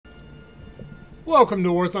Welcome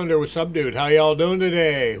to War Thunder with Subdude. How y'all doing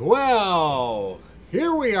today? Well,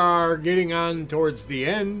 here we are getting on towards the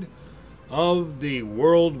end of the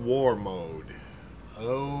World War mode.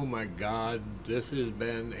 Oh my god, this has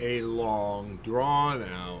been a long, drawn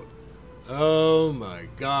out, oh my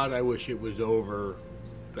god, I wish it was over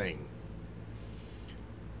thing.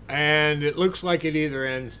 And it looks like it either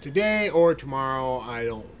ends today or tomorrow. I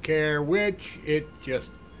don't care which. It's just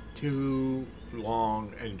too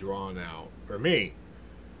long and drawn out for me.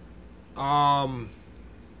 That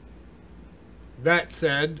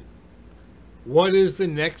said, what is the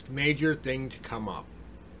next major thing to come up?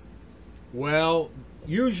 Well,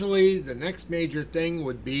 usually the next major thing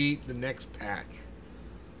would be the next patch.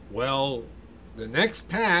 Well, the next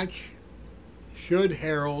patch should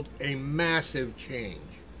herald a massive change.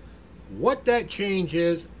 What that change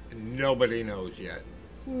is, nobody knows yet.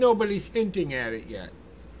 Nobody's hinting at it yet.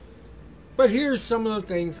 But here's some of the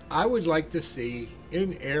things I would like to see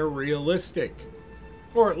in Air Realistic,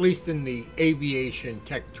 or at least in the aviation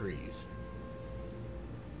tech trees.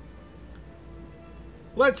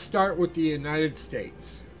 Let's start with the United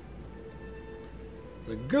States.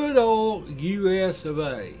 The good old US of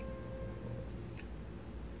A.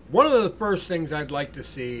 One of the first things I'd like to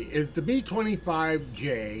see is the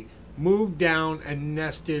B-25J moved down and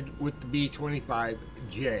nested with the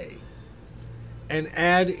B-25J and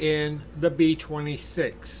add in the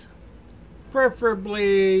B-26,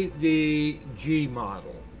 preferably the G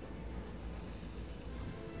model.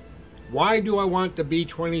 Why do I want the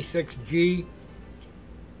B-26G?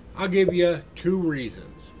 I'll give you two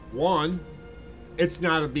reasons. One, it's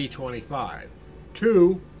not a B-25.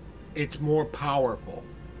 Two, it's more powerful.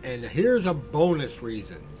 And here's a bonus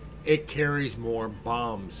reason. It carries more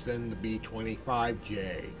bombs than the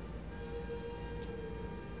B-25J.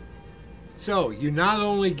 So you not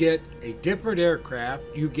only get a different aircraft,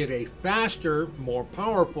 you get a faster, more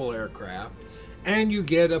powerful aircraft, and you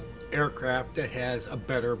get an aircraft that has a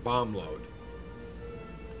better bomb load.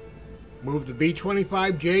 Move the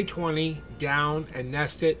B-25J-20 down and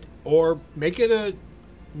nest it, or make it a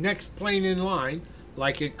next plane in line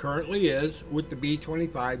like it currently is with the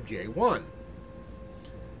B-25J-1.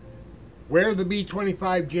 Where the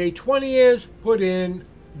B-25J-20 is, put in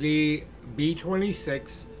the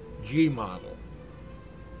B-26G model.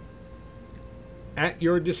 At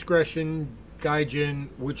your discretion, Gaijin,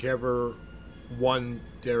 whichever one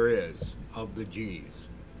there is of the Gs.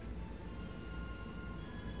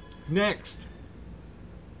 Next,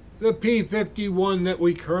 the P-51 that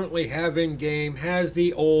we currently have in game has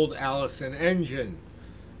the old Allison engine.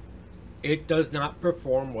 It does not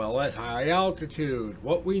perform well at high altitude.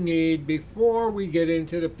 What we need before we get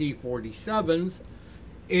into the P-47s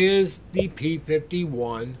is the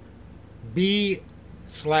P-51 B/C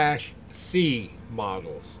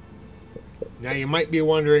models. Now you might be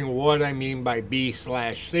wondering what I mean by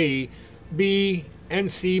B/C. B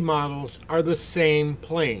and C models are the same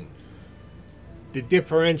plane. The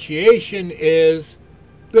differentiation is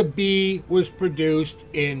the B was produced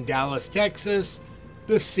in Dallas, Texas.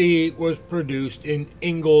 The C was produced in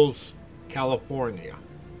Ingalls, California.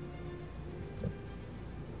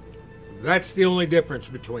 That's the only difference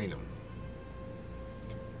between them.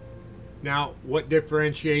 Now, what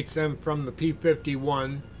differentiates them from the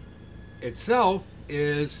P-51 itself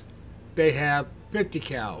is they have 50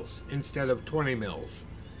 cals instead of 20 mils.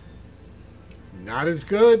 Not as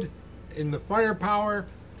good in the firepower,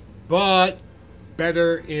 but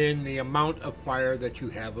better in the amount of fire that you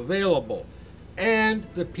have available. And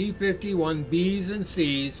the P-51Bs and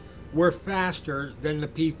Cs were faster than the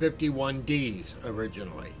P-51Ds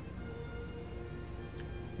originally.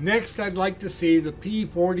 Next, I'd like to see the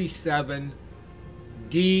P-47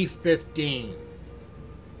 D-15.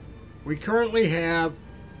 We currently have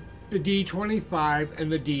the D-25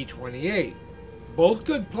 and the D-28. Both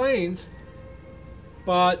good planes,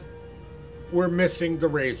 but we're missing the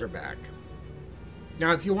Razorback.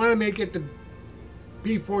 Now, if you want to make it the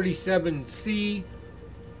P-47C,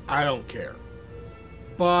 I don't care.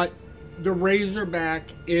 But the Razorback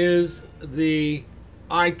is the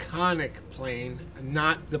iconic plane,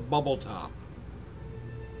 not the bubble top.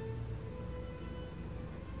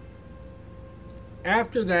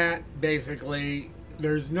 After that, basically,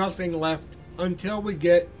 there's nothing left until we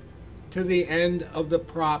get to the end of the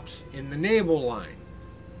props in the naval line.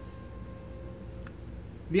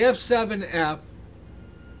 The F-7F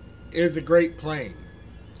is a great plane,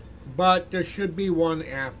 but there should be one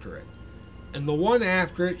after it. And the one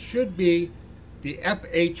after it should be the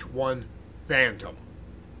FH-1 Phantom.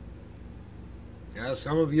 Now,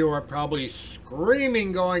 some of you are probably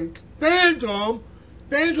screaming, going, Phantom?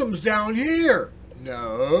 Phantom's down here.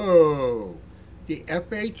 No. the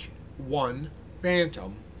FH-1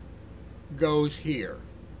 Phantom goes here.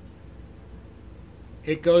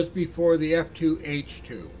 It goes before the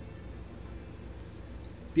F2H2.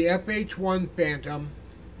 The FH-1 Phantom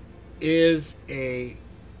is a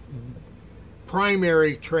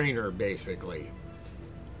primary trainer, basically.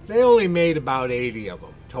 They only made about 80 of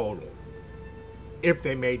them total, if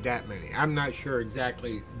they made that many. I'm not sure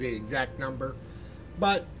exactly the exact number,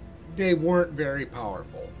 but they weren't very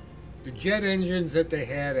powerful. The jet engines that they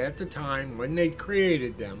had at the time when they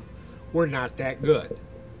created them were not that good.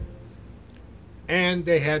 And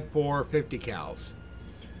they had 4 50 cals.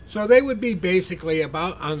 So they would be basically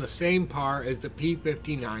about on the same par as the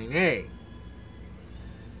P-59A.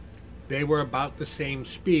 They were about the same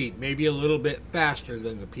speed, maybe a little bit faster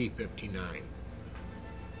than the P-59.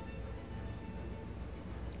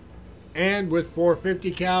 And with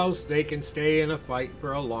 450 cals, they can stay in a fight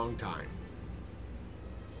for a long time.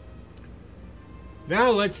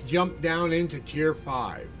 Now let's jump down into Tier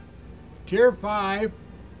 5. Tier 5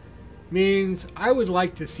 means I would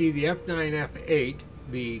like to see the F9F8,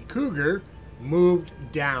 the Cougar, moved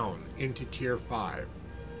down into Tier 5.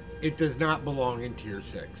 It does not belong in Tier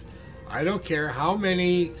 6. I don't care how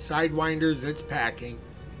many Sidewinders it's packing,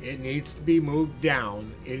 it needs to be moved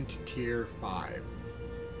down into Tier 5.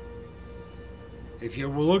 If you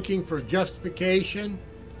were looking for justification,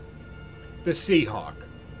 the Seahawk.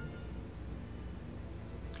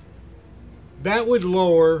 That would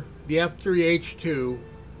lower the F3H2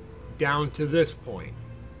 down to this point.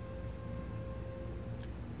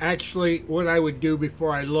 Actually, what I would do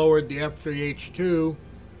before I lowered the F3H2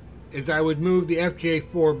 is I would move the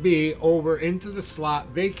FJ4B over into the slot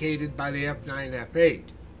vacated by the F9F8.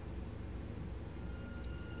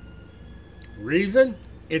 Reason?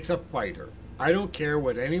 It's a fighter. I don't care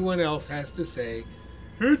what anyone else has to say.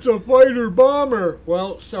 It's a fighter bomber.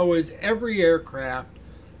 Well, so is every aircraft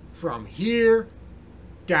from here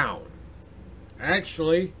down.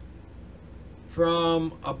 Actually,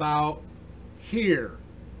 from about here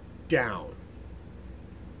down.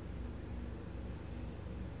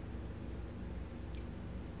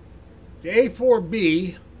 The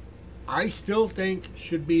A4B, I still think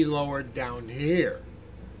should be lowered down here.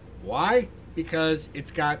 Why? Because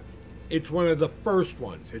it's one of the first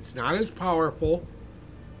ones. It's not as powerful,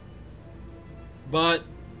 but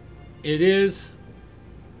it is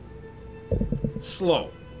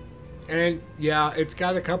slow. And yeah, it's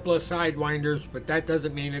got a couple of sidewinders, but that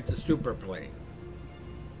doesn't mean it's a super plane.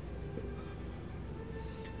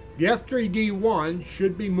 The F3D1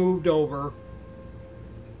 should be moved over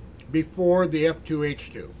before the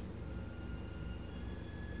F2H2.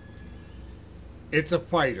 It's a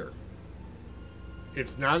fighter.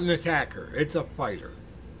 It's not an attacker. It's a fighter.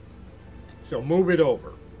 So move it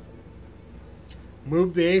over.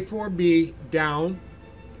 Move the A4B down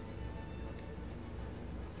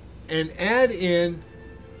and add in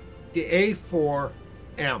the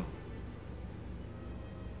A4M.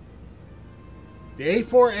 The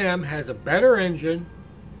A4M has a better engine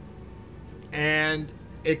and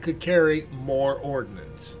it could carry more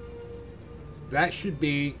ordnance. That should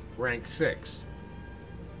be rank 6.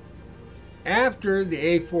 After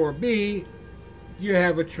the A4B, you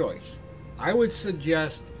have a choice. I would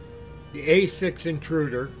suggest the A6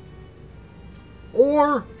 Intruder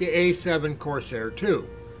or the A7 Corsair II.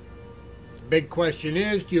 The big question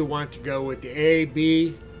is, do you want to go with the A,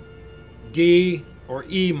 B, D, or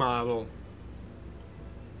E model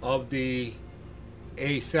of the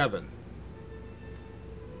A7?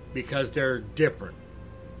 Because they're different.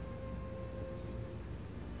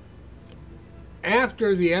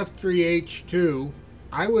 After the F3H2,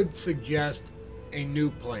 I would suggest a new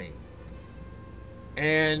plane.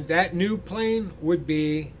 And that new plane would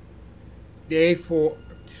be the A4,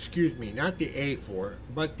 excuse me, not the A4,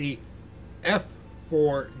 but the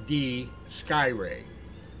F4D Skyray.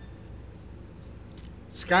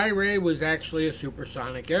 Skyray was actually a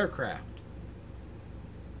supersonic aircraft.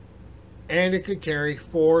 And it could carry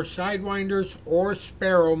 4 Sidewinders or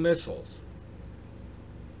Sparrow missiles.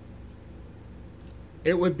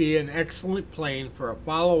 It would be an excellent plane for a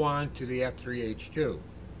follow-on to the F3H2.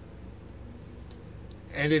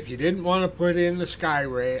 And if you didn't want to put in the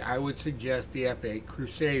Skyray, I would suggest the F8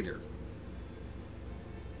 Crusader.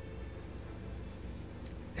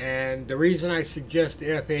 And the reason I suggest the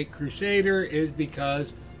F8 Crusader is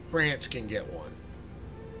because France can get one.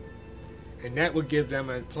 And that would give them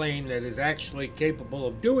a plane that is actually capable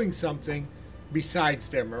of doing something besides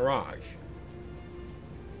their Mirage.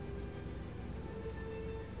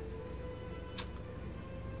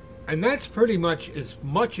 And that's pretty much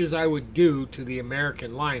as I would do to the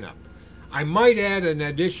American lineup. I might add an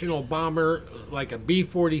additional bomber like a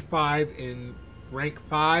B-45 in rank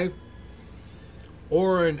 5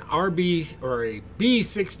 or an RB or a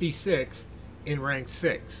B-66 in rank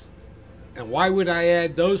 6. And why would I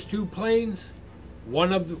add those two planes?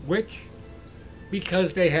 One of which?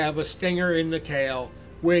 Because they have a Stinger in the tail,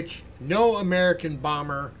 which no American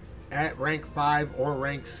bomber at rank 5 or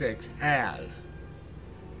rank 6 has.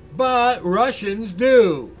 But Russians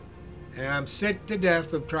do. And I'm sick to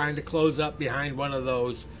death of trying to close up behind one of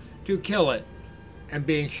those to kill it and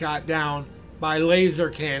being shot down by laser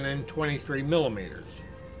cannon 23 millimeters.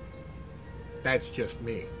 That's just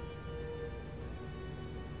me.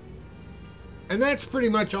 And that's pretty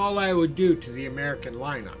much all I would do to the American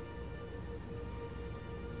lineup.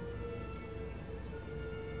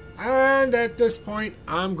 And at this point,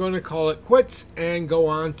 I'm going to call it quits and go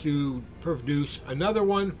on to produce another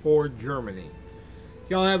one for Germany.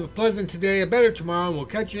 Y'all have a pleasant today, a better tomorrow, and we'll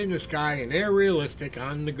catch you in the sky in Air Realistic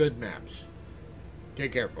on the good maps.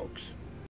 Take care, folks.